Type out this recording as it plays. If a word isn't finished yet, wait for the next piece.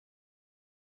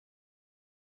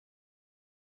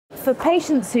For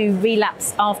patients who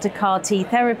relapse after CAR T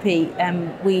therapy,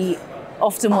 we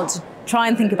often want to try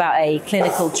and think about a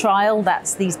clinical trial.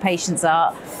 These patients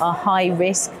are high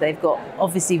risk. They've got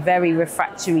obviously very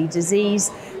refractory disease.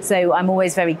 So I'm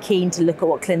always very keen to look at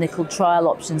what clinical trial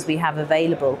options we have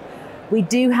available. We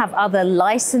do have other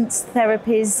licensed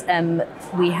therapies.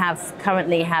 We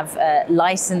currently have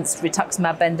licensed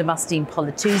Rituximab, bendamustine,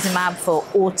 Polatuzumab for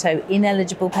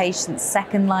auto-ineligible patients,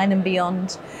 second line and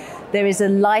beyond. There is a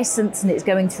license, and it's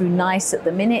going through NICE at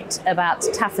the minute, about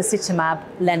Tafasitamab,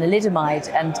 Lenalidomide,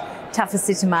 and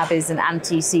Tafasitamab is an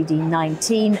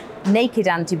anti-CD19 naked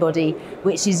antibody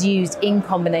which is used in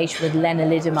combination with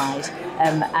lenalidomide,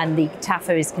 and the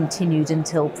Tafa is continued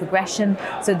until progression.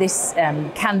 So this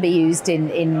can be used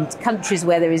in countries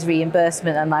where there is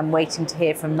reimbursement, and I'm waiting to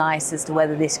hear from NICE as to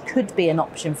whether this could be an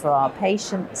option for our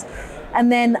patients. And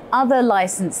then other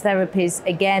licensed therapies,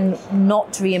 again,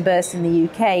 not reimbursed in the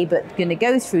UK, but going to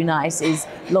go through NICE, is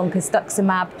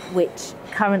Loncastuximab, which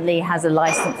currently has a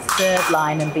license third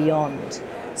line and beyond.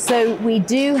 So we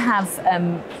do have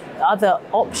other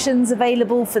options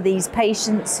available for these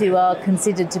patients who are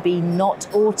considered to be not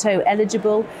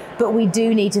auto-eligible, but we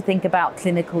do need to think about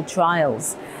clinical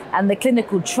trials. And the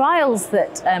clinical trials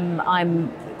that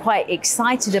I'm quite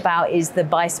excited about is the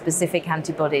bispecific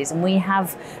antibodies, and we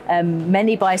have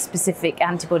many bispecific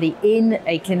antibody in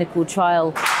a clinical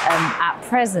trial at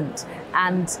present,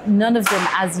 and none of them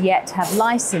as yet have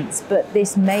license, but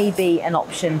this may be an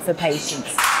option for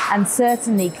patients. And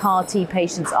certainly CAR T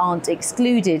patients aren't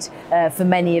excluded for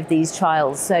many of these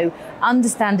trials. So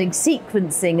understanding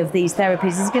sequencing of these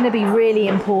therapies is going to be really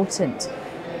important,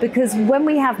 because when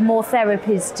we have more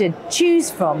therapies to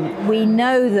choose from, we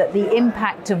know that the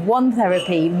impact of one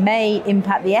therapy may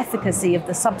impact the efficacy of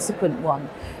the subsequent one.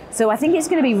 So I think it's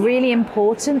going to be really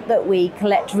important that we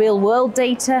collect real-world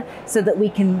data so that we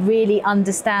can really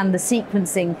understand the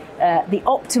sequencing, the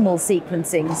optimal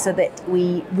sequencing, so that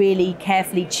we really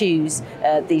carefully choose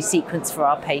the sequence for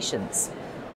our patients.